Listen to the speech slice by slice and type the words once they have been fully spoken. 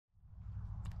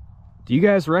Do you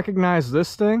guys recognize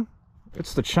this thing?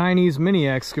 It's the Chinese mini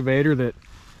excavator that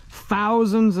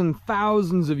thousands and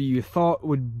thousands of you thought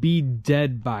would be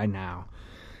dead by now.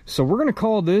 So we're going to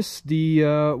call this the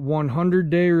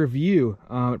 100-day review.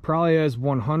 It probably has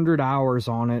 100 hours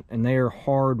on it, and they are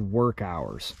hard work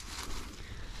hours.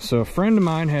 So a friend of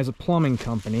mine has a plumbing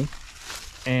company,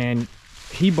 and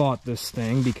he bought this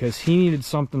thing because he needed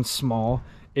something small.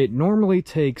 It normally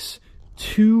takes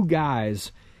 2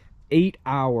 guys 8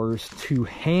 hours to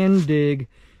hand dig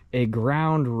a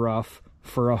ground rough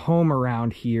for a home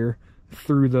around here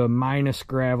through the minus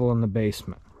gravel in the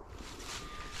basement.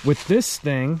 With this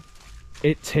thing,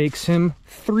 it takes him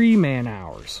 3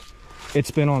 man-hours.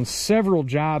 It's been on several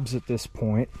jobs at this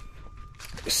point,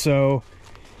 so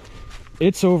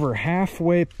it's over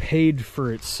halfway paid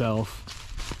for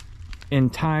itself in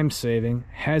time saving.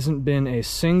 Hasn't been a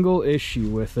single issue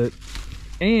with it,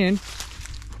 and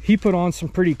he put on some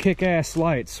pretty kick-ass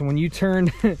lights. So when you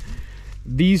turn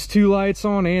these 2 lights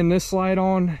on and this light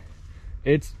on,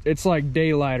 it's like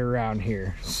daylight around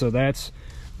here, so that's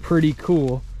pretty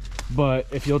cool. But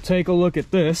if you'll take a look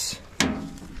at this,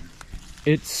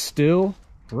 it still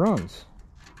runs.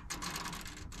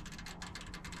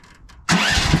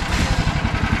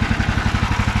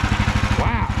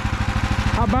 Wow,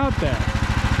 how about that?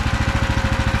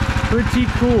 Pretty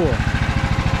cool.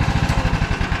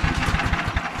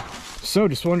 So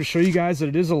just wanted to show you guys that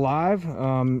it is alive,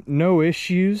 no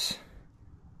issues,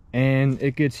 and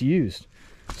it gets used.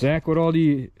 Zach, what all have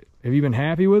you been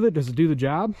happy with it? Does it do the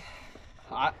job?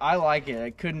 I like it.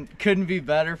 It couldn't be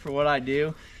better for what I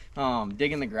do.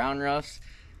 Digging the ground roughs,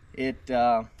 it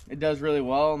does really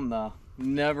well, and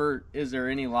never is there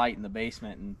any light in the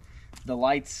basement, and the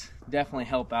lights definitely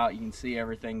help out. You can see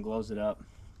everything glows it up.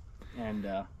 And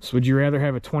so would you rather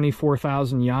have a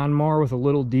 24,000 Yanmar with a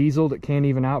little diesel that can't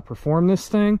even outperform this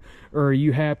thing, or are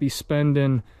you happy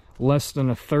spending less than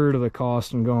 1/3 of the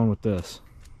cost and going with this?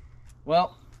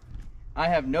 Well, I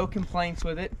have no complaints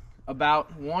with it.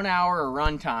 About 1 hour of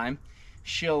run time,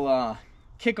 she'll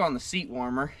kick on the seat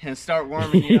warmer and start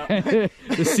warming you up.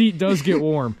 The seat does get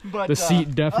warm. But the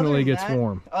seat definitely gets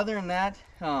warm. Other than that,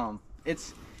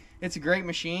 it's a great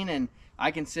machine, and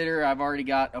I consider I've already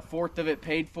got 1/4 of it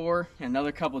paid for, and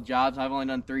another couple jobs. I've only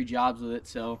done 3 jobs with it,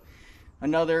 so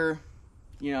another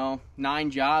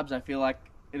 9 jobs, I feel like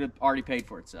it already paid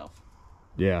for itself.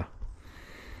 Yeah,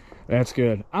 that's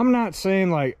good. I'm not saying,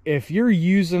 like, if you're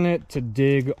using it to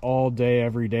dig all day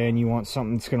every day and you want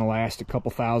something that's going to last a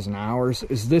couple thousand hours,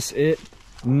 is this it?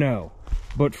 No.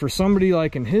 But for somebody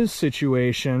like in his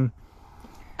situation,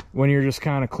 when you're just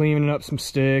kind of cleaning up some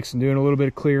sticks and doing a little bit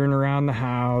of clearing around the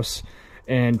house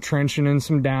and trenching in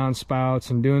some downspouts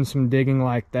and doing some digging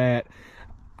like that,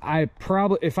 I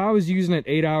probably, if I was using it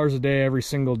 8 hours a day every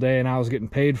single day and I was getting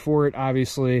paid for it,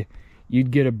 obviously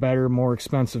you'd get a better, more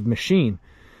expensive machine.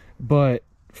 But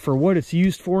for what it's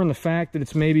used for, and the fact that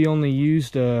it's maybe only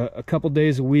used a couple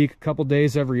days a week, a couple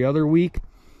days every other week,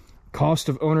 cost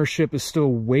of ownership is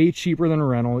still way cheaper than a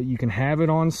rental. You can have it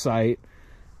on site,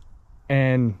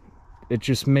 and it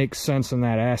just makes sense in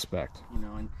that aspect.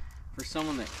 And for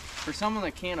someone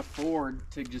that can't afford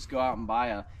to just go out and buy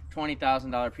a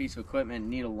 $20,000 piece of equipment and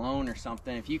need a loan or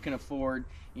something, if you can afford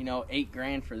 $8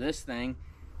 grand for this thing,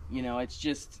 it's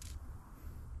just,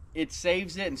 it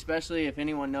saves it. And especially if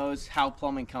anyone knows how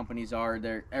plumbing companies are,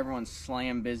 everyone's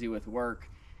slam busy with work.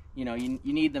 You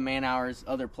need the man hours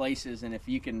other places, and if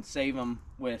you can save them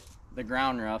with the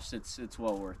ground roughs, it's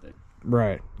well worth it.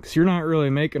 Right, because you're not really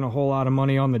making a whole lot of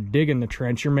money on the digging the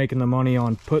trench. You're making the money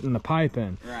on putting the pipe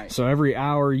in. Right. So every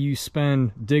hour you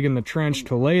spend digging the trench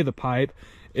to lay the pipe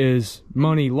is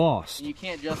money lost. You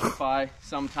can't justify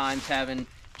sometimes having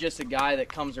just a guy that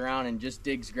comes around and just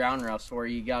digs ground roughs for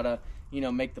you. You gotta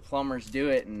make the plumbers do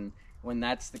it, and when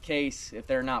that's the case, if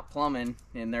they're not plumbing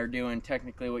and they're doing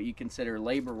technically what you consider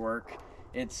labor work,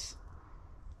 it's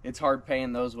hard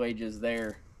paying those wages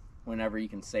there whenever you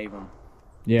can save them.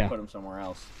 Yeah, put them somewhere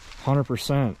else.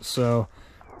 100%. So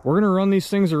we're gonna run these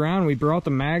things around. We brought the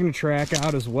MagnaTrack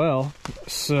out as well,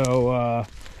 so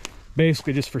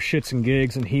basically just for shits and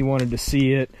gigs, and he wanted to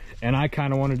see it, and I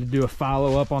kind of wanted to do a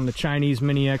follow-up on the Chinese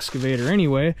mini excavator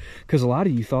anyway, because a lot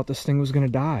of you thought this thing was gonna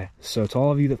die. So to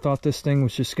all of you that thought this thing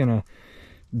was just gonna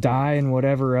die and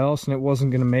whatever else and it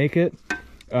wasn't gonna make it,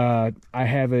 I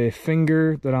have a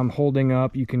finger that I'm holding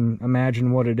up. You can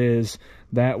imagine what it is.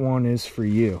 That one is for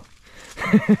you.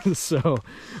 So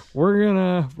we're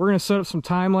gonna set up some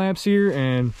time lapse here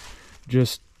and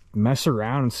just mess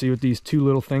around and see what these 2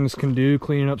 little things can do,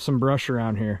 cleaning up some brush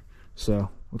around here. So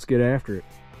let's get after it.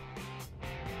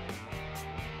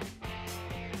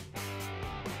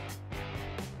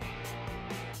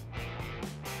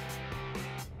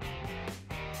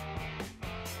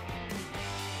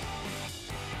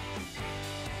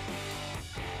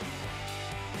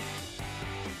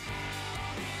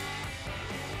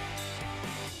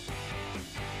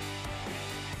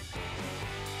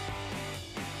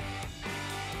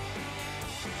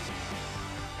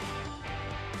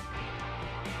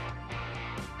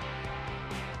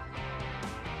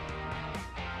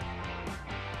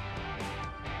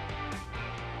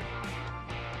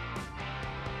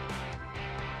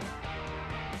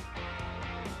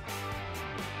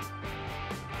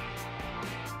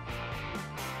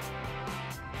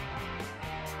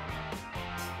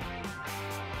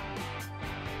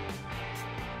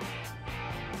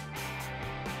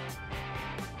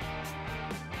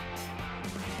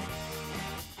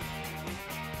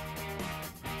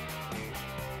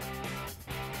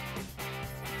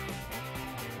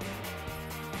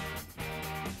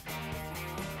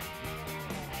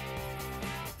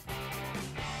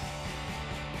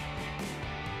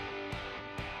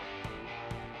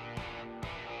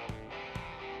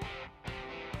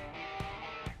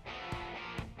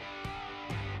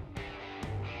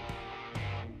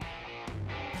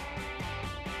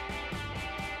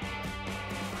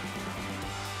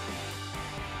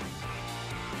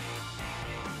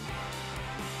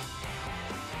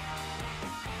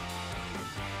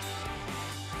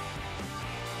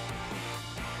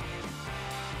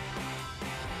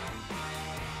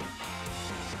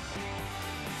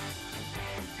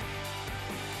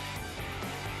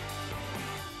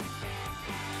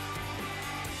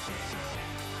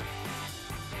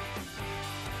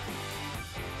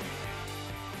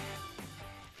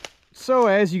 So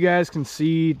as you guys can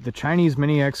see, the Chinese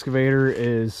mini excavator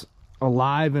is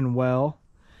alive and well.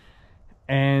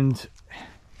 And,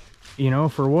 you know,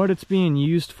 for what it's being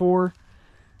used for,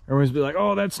 everyone's be like,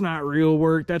 oh, that's not real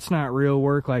work. That's not real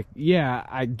work. Like, yeah,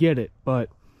 I get it. But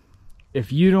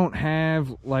if you don't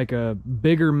have like a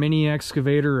bigger mini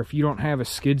excavator, if you don't have a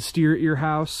skid steer at your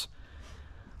house,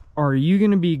 are you going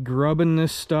to be grubbing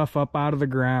this stuff up out of the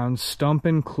ground, stump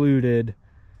included,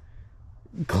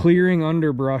 clearing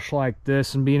underbrush like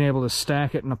this and being able to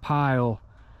stack it in a pile?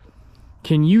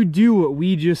 Can you do what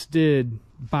we just did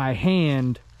by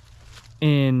hand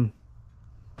in,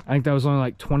 I think that was only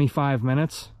like 25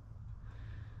 minutes?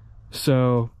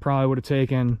 So probably would have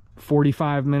taken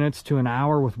 45 minutes to an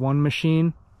hour with one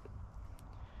machine.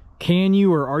 Can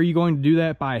you, or are you going to do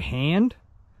that by hand?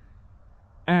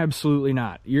 Absolutely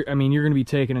not. I mean, you're going to be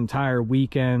taking entire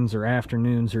weekends or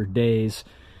afternoons or days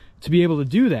to be able to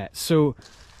do that. So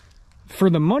for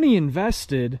the money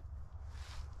invested,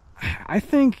 I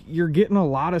think you're getting a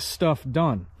lot of stuff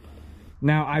done.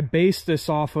 Now, I base this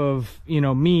off of, you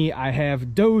know, me. I have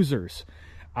dozers.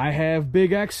 I have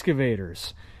big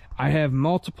excavators. I have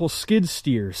multiple skid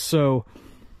steers. So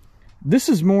this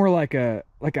is more like a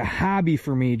hobby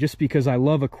for me, just because I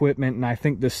love equipment and I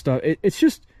think this stuff,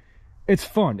 it's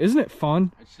fun. Isn't it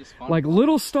fun? It's just fun. Like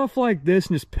little stuff like this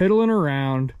and just piddling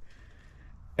around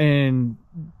and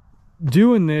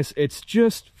doing this, it's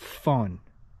just fun.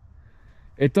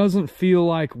 It doesn't feel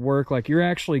like work, like you're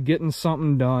actually getting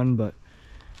something done. But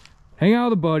hang out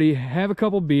with a buddy, have a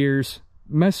couple beers,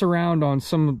 mess around on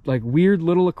some like weird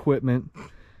little equipment.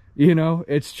 You know,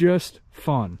 it's just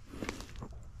fun.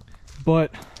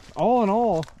 But all in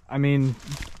all, I mean,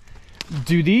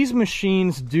 do these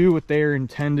machines do what they're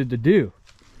intended to do?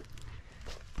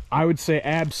 I would say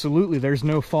absolutely. There's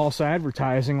no false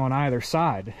advertising on either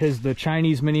side. Has the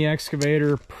Chinese mini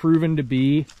excavator proven to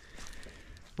be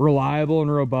reliable and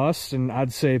robust? And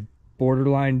I'd say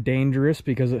borderline dangerous,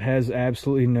 because it has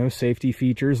absolutely no safety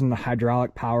features, and the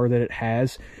hydraulic power that it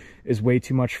has is way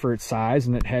too much for its size,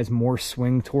 and it has more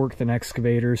swing torque than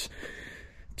excavators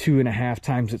 2.5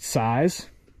 times its size.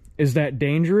 Is that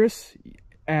dangerous?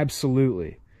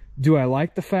 Absolutely. Do I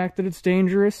like the fact that it's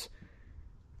dangerous?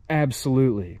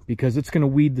 Absolutely, because it's going to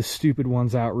weed the stupid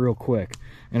ones out real quick.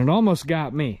 And it almost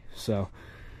got me, so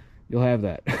you'll have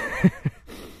that.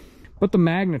 But the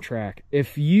Magnatrack,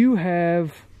 if you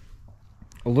have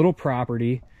a little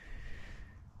property,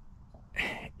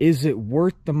 is it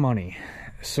worth the money?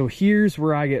 So here's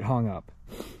where I get hung up.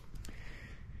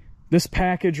 This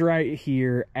package right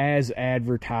here, as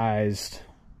advertised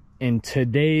in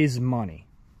today's money,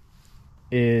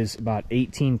 is about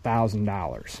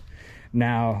 $18,000.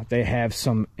 Now, they have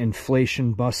some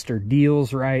inflation buster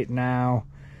deals right now,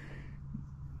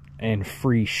 and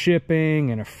free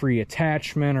shipping and a free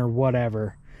attachment or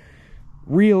whatever.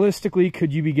 Realistically,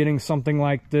 could you be getting something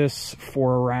like this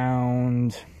for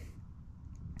around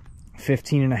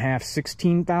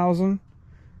 $15,500, $16,000?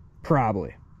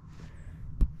 Probably.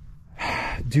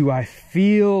 Do I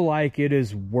feel like it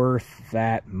is worth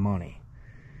that money?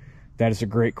 That is a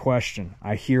great question.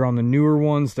 I hear on the newer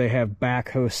ones they have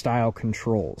backhoe style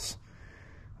controls.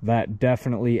 That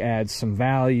definitely adds some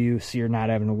value, so you're not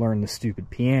having to learn the stupid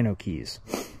piano keys.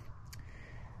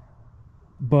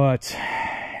 But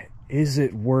is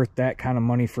it worth that kind of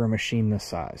money for a machine this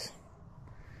size?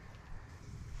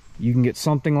 You can get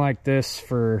something like this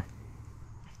for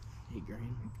 $8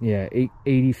 grand. Yeah,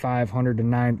 $8,500 to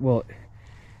 $9,000. Well,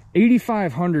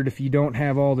 $8,500 if you don't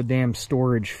have all the damn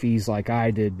storage fees like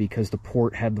I did, because the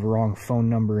port had the wrong phone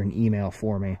number and email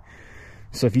for me.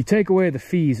 So if you take away the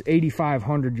fees,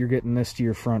 $8,500, you're getting this to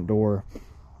your front door.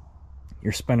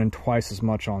 You're spending twice as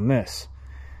much on this.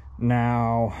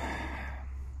 Now,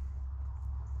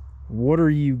 what are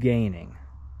you gaining?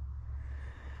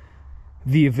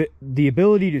 The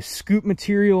ability to scoop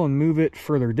material and move it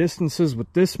further distances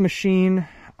with this machine,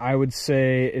 I would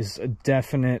say, is a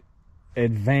definite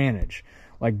advantage.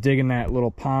 Like digging that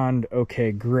little pond,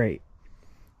 okay, great.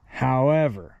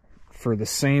 However, for the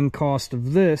same cost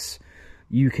of this,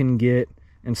 you can get,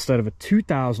 instead of a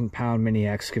 2,000 pound mini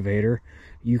excavator,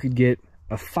 you could get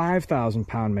a 5,000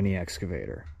 pound mini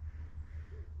excavator.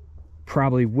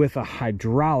 Probably with a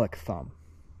hydraulic thumb,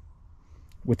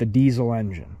 with a diesel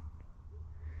engine.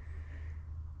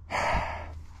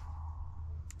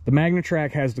 The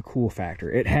Magnatrack has the cool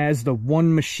factor. It has the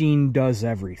one machine does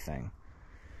everything.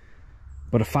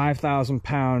 But a 5,000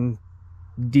 pound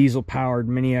diesel powered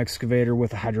mini excavator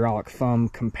with a hydraulic thumb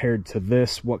compared to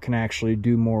this, what can actually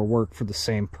do more work for the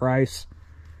same price?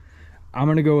 I'm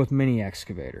going to go with mini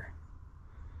excavator.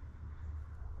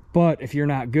 But if you're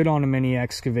not good on a mini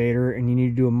excavator and you need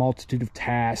to do a multitude of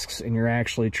tasks and you're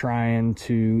actually trying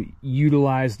to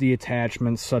utilize the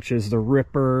attachments such as the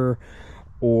ripper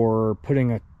or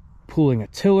pulling a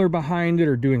tiller behind it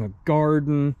or doing a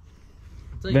garden,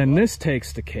 then this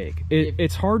takes the cake.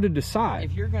 It's hard to decide.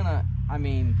 If you're gonna, I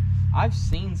mean, I've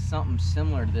seen something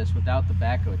similar to this without the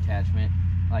backhoe attachment,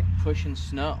 like pushing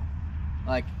snow.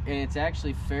 Like, and it's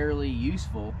actually fairly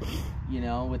useful, you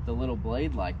know, with the little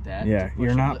blade like that. Yeah,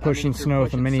 you're not pushing snow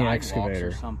with a mini excavator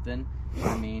or something.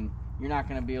 I mean, you're not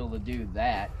going to be able to do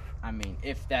that. I mean,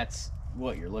 if that's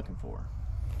what you're looking for.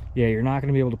 Yeah, you're not going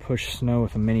to be able to push snow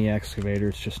with a mini excavator.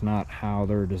 It's just not how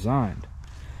they're designed.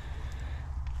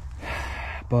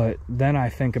 But then I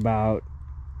think about,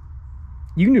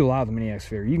 you can do a lot of the mini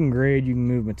excavator. You can grade, you can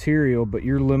move material, but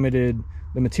you're limited.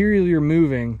 The material you're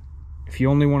moving, if you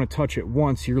only want to touch it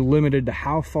once, you're limited to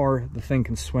how far the thing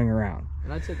can swing around.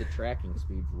 And I'd say the tracking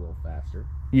speed's a little faster.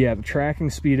 Yeah, the tracking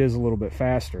speed is a little bit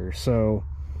faster. So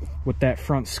with that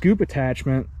front scoop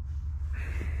attachment,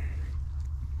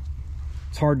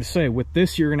 it's hard to say. With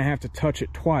this, you're going to have to touch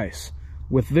it twice.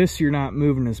 With this, you're not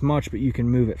moving as much, but you can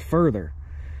move it further.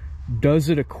 Does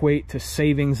it equate to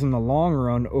savings in the long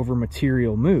run over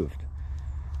material moved?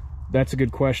 That's a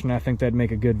good question. I think that'd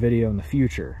make a good video in the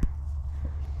future.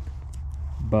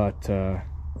 But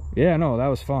yeah, no, that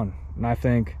was fun. And I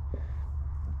think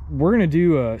we're gonna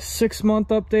do a 6-month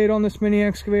update on this mini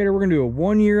excavator. We're gonna do a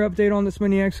 1-year update on this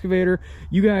mini excavator.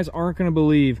 You guys aren't gonna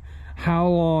believe how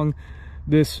long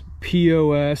this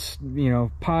POS, you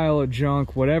know, pile of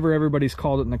junk, whatever everybody's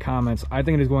called it in the comments, I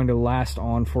think it is going to last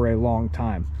on for a long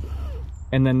time.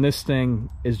 And then this thing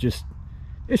is just,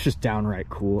 it's just downright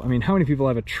cool. I mean, how many people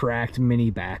have a tracked mini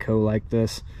backhoe like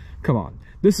this? Come on.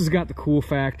 This has got the cool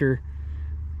factor.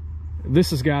 This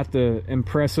has got the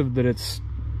impressive that it's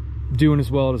doing as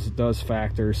well as it does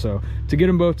factor. So to get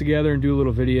them both together and do a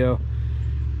little video,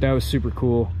 that was super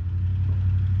cool.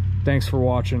 Thanks for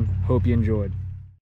watching. Hope you enjoyed.